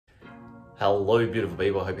Hello beautiful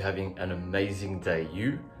people, I hope you're having an amazing day.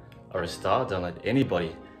 You are a star, don't let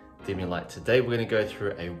anybody dim your light. Today we're going to go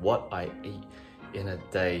through a what I eat in a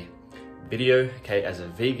day video. Okay, as a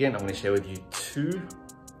vegan, I'm going to share with you two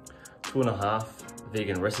and a half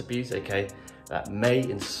vegan recipes, okay, that may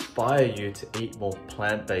inspire you to eat more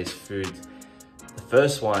plant-based food. The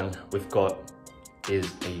first one we've got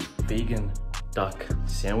is a vegan duck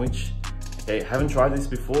sandwich. Okay, I haven't tried this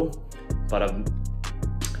before, but I've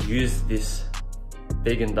used this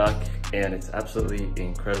vegan duck and it's absolutely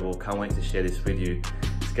incredible. Can't wait to share this with you.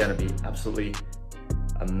 It's gonna be absolutely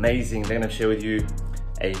amazing. They're gonna share with you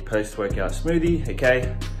a post-workout smoothie,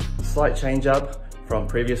 okay? Slight change up from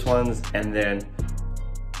previous ones, and then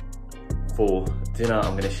for dinner,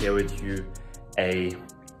 I'm gonna share with you a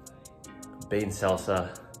bean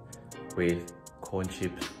salsa with corn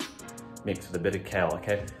chips mixed with a bit of kale,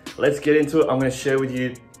 okay? Let's get into it. I'm gonna share with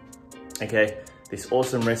you, okay, this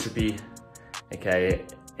awesome recipe, okay?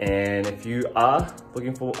 And if you are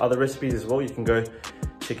looking for other recipes as well, you can go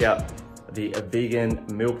check out the vegan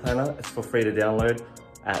meal planner. It's for free to download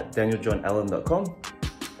at danieljohnallen.com.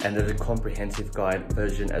 And there's a comprehensive guide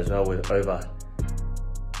version as well with over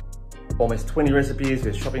almost 20 recipes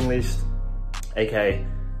with shopping list, aka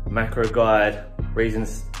macro guide,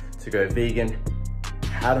 reasons to go vegan,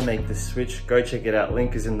 how to make the switch. Go check it out,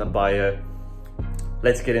 link is in the bio.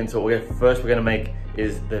 Let's get into it. First we're gonna make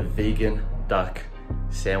is the vegan duck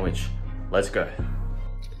sandwich. Let's go.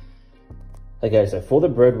 Okay, so for the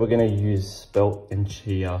bread, we're gonna use spelt and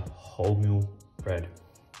chia wholemeal bread.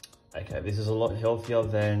 Okay, this is a lot healthier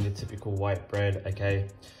than your typical white bread, okay?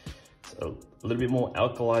 It's a little bit more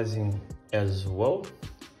alkalizing as well.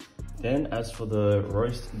 Then as for the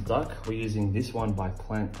roast duck, we're using this one by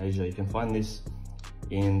Plant Asia. You can find this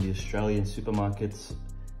in the Australian supermarkets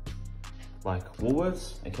like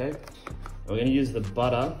Woolworths, okay? We're gonna use the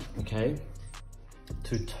butter, okay,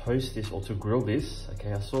 to toast this or to grill this,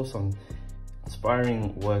 okay? I saw some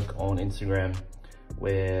inspiring work on Instagram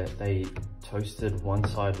where they toasted one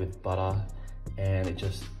side with butter and it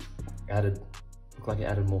just looked like it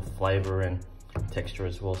added more flavor and texture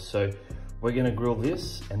as well. So we're gonna grill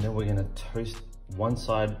this and then we're gonna toast one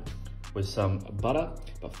side with some butter.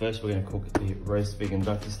 But first we're gonna cook the roast vegan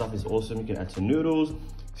duck. This stuff is awesome. You can add some noodles,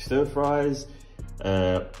 stir fries,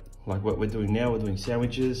 like what we're doing now. We're doing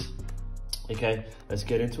sandwiches. Okay, let's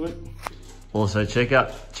get into it. Also, check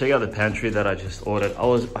out the pantry that I just ordered.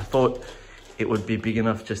 I thought it would be big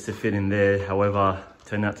enough just to fit in there. However, it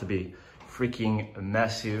turned out to be freaking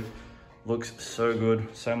massive. Looks so good,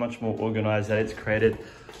 so much more organized that it's created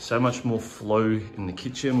so much more flow in the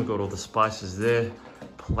kitchen. We've got all the spices there,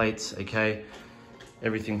 plates, okay,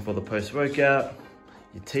 everything for the post-workout,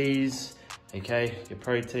 your teas, okay, your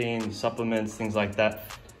protein, your supplements, things like that.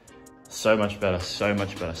 So much better,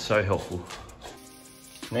 so helpful.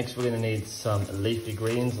 Next, we're gonna need some leafy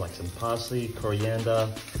greens like some parsley, coriander,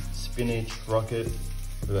 spinach, rocket.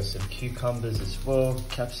 We've got some cucumbers as well,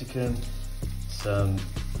 capsicum, some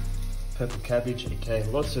purple cabbage, okay,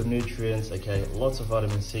 lots of nutrients, okay, lots of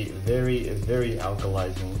vitamin C, very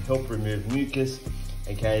alkalizing, help remove mucus,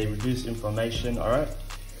 okay, reduce inflammation, all right?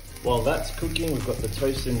 While that's cooking, we've got the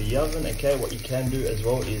toast in the oven, okay? What you can do as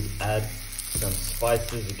well is add some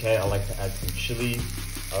spices, okay? I like to add some chili,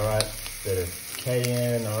 all right? Bit of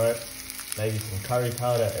cayenne, all right? Maybe some curry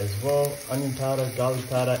powder as well, onion powder, garlic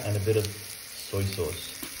powder, and a bit of soy sauce.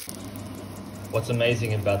 What's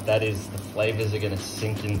amazing about that is the flavors are gonna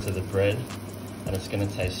sink into the bread and it's gonna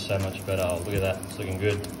taste so much better. Oh, look at that, it's looking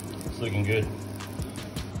good. It's looking good.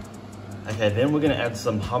 Okay, then we're gonna add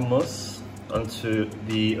some hummus onto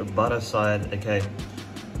the butter side, okay,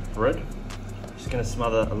 bread. Just gonna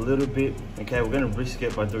smother a little bit. Okay, we're gonna risk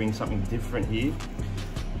it by doing something different here.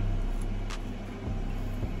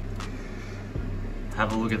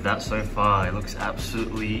 Have a look at that so far. It looks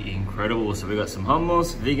absolutely incredible. So we've got some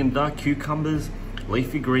hummus, vegan duck, cucumbers,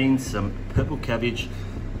 leafy greens, some purple cabbage,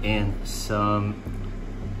 and some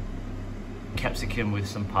capsicum with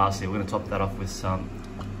some parsley. We're gonna top that off with some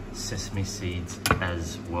sesame seeds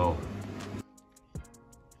as well.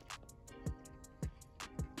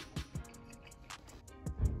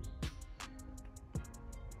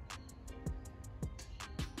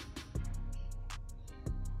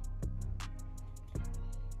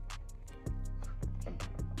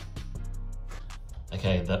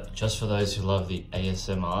 Okay, just for those who love the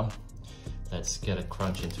ASMR, let's get a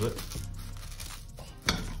crunch into it.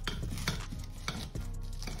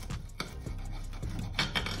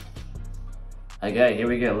 Okay, here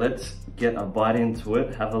we go. Let's get a bite into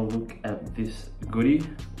it. Have a look at this goodie.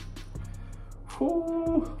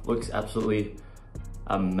 Whew, looks absolutely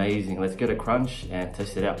amazing. Let's get a crunch and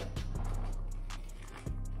test it out.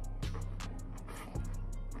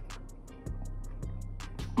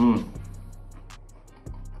 So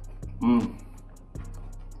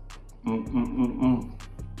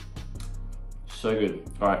good.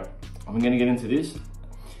 All right, I'm gonna get into this.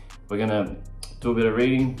 We're gonna do a bit of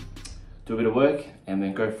reading, do a bit of work, and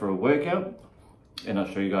then go for a workout, and I'll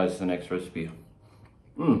show you guys the next recipe.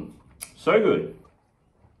 So good.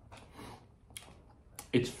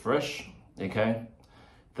 It's fresh, okay?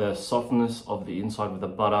 The softness of the inside with the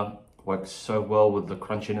butter works so well with the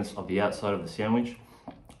crunchiness of the outside of the sandwich.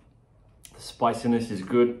 The spiciness is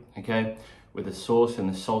good, okay? With the sauce and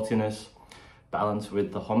the saltiness balanced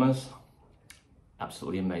with the hummus.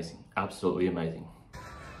 Absolutely amazing, absolutely amazing.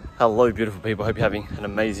 Hello, beautiful people. Hope you're having an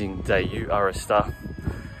amazing day. You are a star.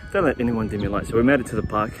 Don't let anyone dim your light. So we made it to the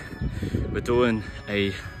park. We're doing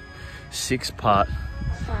a 6-part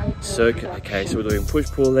circuit. Okay, so we're doing push,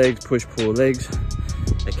 pull, legs, push, pull, legs.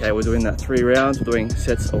 Okay, we're doing that 3 rounds. We're doing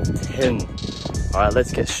sets of 10. All right,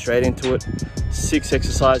 let's get straight into it. 6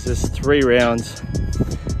 exercises, 3 rounds,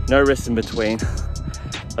 no rest in between.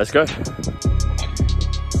 Let's go.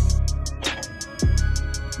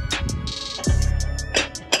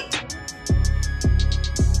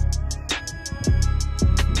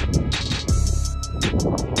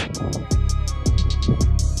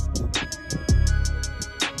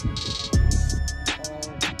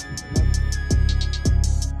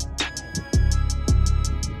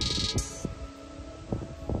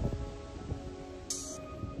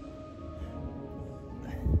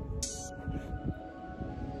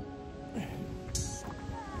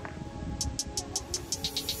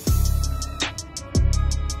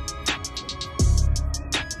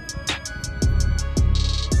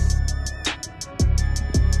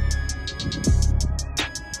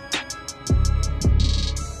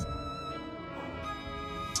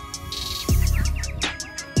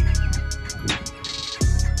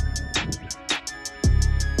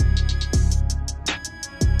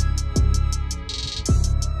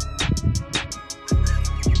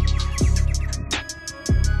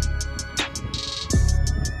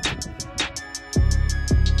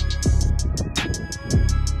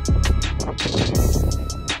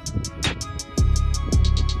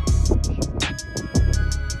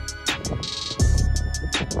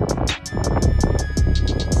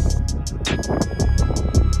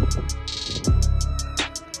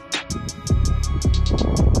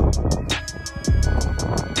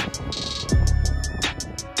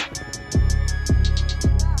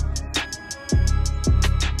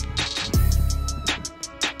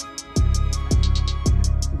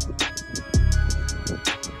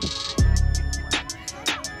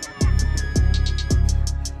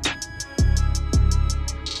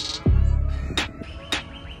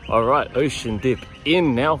 All right, ocean dip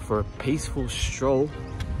in now for a peaceful stroll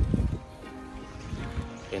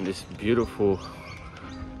in this beautiful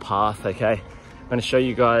path, okay? I'm gonna show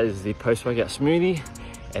you guys the post-workout smoothie,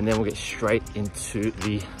 and then we'll get straight into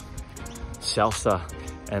the salsa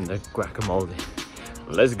and the guacamole.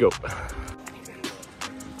 Let's go.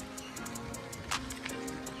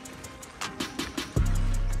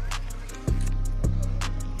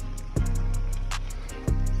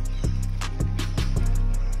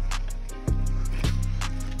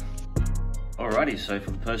 Alrighty, so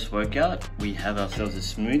for the post-workout, we have ourselves a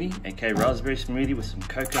smoothie, okay, raspberry smoothie with some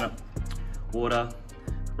coconut water,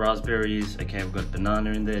 raspberries, okay, we've got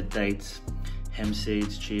banana in there, dates, hemp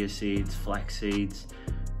seeds, chia seeds, flax seeds,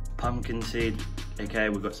 pumpkin seed, okay,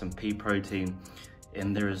 we've got some pea protein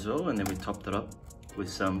in there as well, and then we topped it up with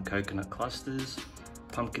some coconut clusters,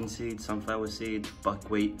 pumpkin seeds, sunflower seeds,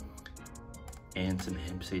 buckwheat, and some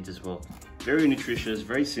hemp seeds as well. Very nutritious,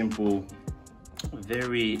 very simple,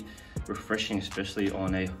 very refreshing, especially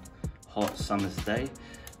on a hot summer's day.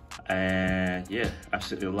 And yeah,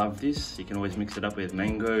 absolutely love this. You can always mix it up with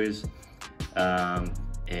mangoes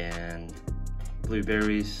and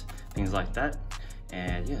blueberries, things like that.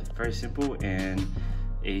 And yeah, very simple and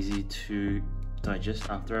easy to digest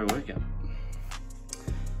after a workout.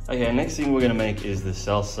 Okay, next thing we're gonna make is the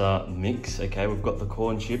salsa mix. Okay, we've got the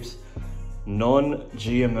corn chips,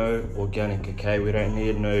 non-GMO organic. Okay, we don't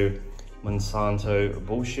need no Monsanto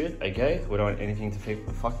bullshit, okay? We don't want anything to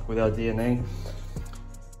fuck with our DNA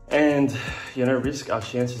and, you know, risk our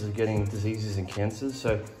chances of getting diseases and cancers.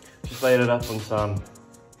 So just laid it up on some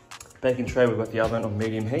baking tray. We've got the oven on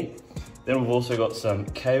medium heat. Then we've also got some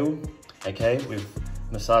kale, okay? We've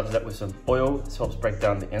massaged that with some oil. This helps break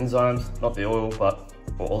down the enzymes, not the oil, or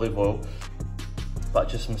olive oil, but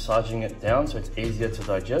just massaging it down so it's easier to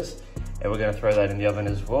digest. And we're gonna throw that in the oven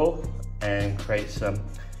as well and create some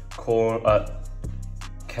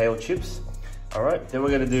kale chips. All right, then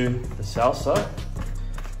we're gonna do the salsa.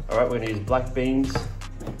 All right, we're gonna use black beans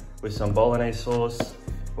with some bolognese sauce.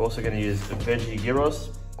 We We're also going to use veggie gyros.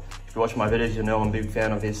 If you watch my videos, you know I'm a big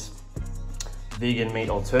fan of this vegan meat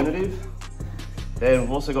alternative. Then we've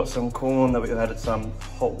also got some corn that we've added some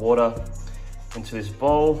hot water into this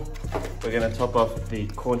bowl. We're going to top off the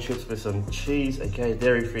corn chips with some cheese, okay,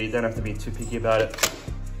 dairy free, don't have to be too picky about it.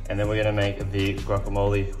 And then we're going to make the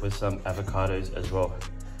guacamole with some avocados as well.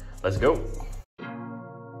 Let's go.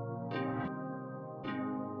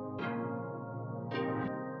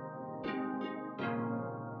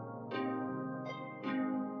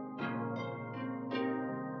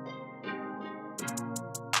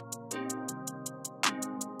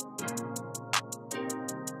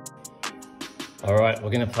 All right, we're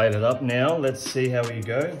gonna plate it up now. Let's see how we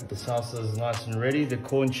go. The salsa is nice and ready. The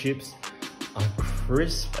corn chips are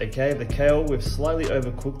crisp, okay? The kale, we've slightly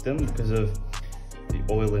overcooked them because of the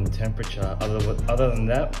oil and temperature. Other than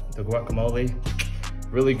that, the guacamole,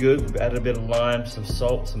 really good. We've added a bit of lime, some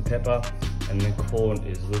salt, some pepper, and the corn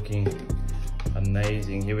is looking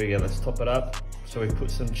amazing. Here we go, let's top it up. So we put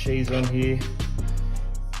some cheese on here.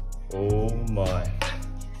 Oh my.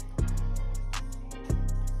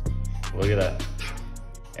 Look at that.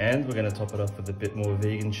 And we're gonna top it off with a bit more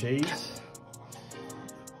vegan cheese.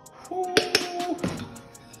 Ooh,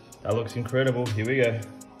 that looks incredible. Here we go.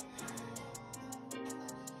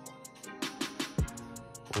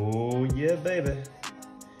 Oh yeah, baby.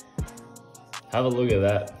 Have a look at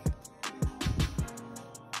that.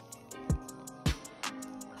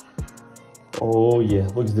 Oh yeah,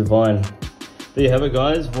 looks divine. There you have it,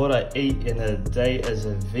 guys. What I eat in a day as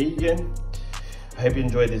a vegan. I hope you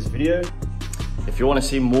enjoyed this video. If you want to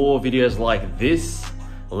see more videos like this,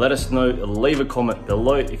 let us know, leave a comment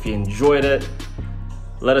below if you enjoyed it.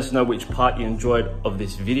 Let us know which part you enjoyed of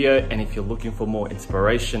this video, and if you're looking for more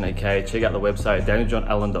inspiration, okay, check out the website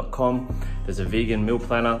danieljohnallen.com. There's a vegan meal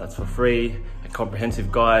planner that's for free, a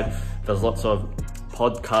comprehensive guide. There's lots of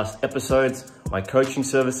podcast episodes, my coaching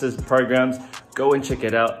services, programs. Go and check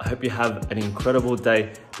it out. I hope you have an incredible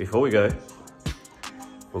day. Before we go,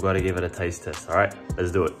 we've got to give it a taste test. All right,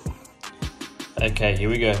 let's do it. Okay, here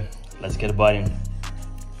we go. Let's get a bite in.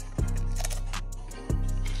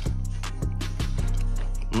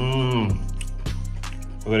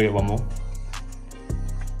 We're gonna get one more.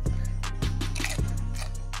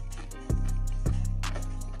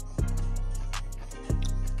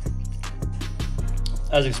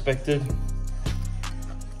 As expected,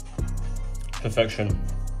 perfection.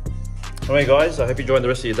 Alright guys, I hope you enjoyed the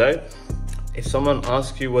rest of your day. If someone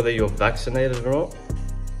asks you whether you're vaccinated or not,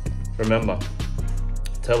 remember,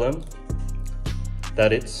 tell them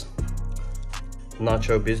that it's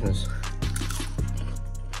nacho business.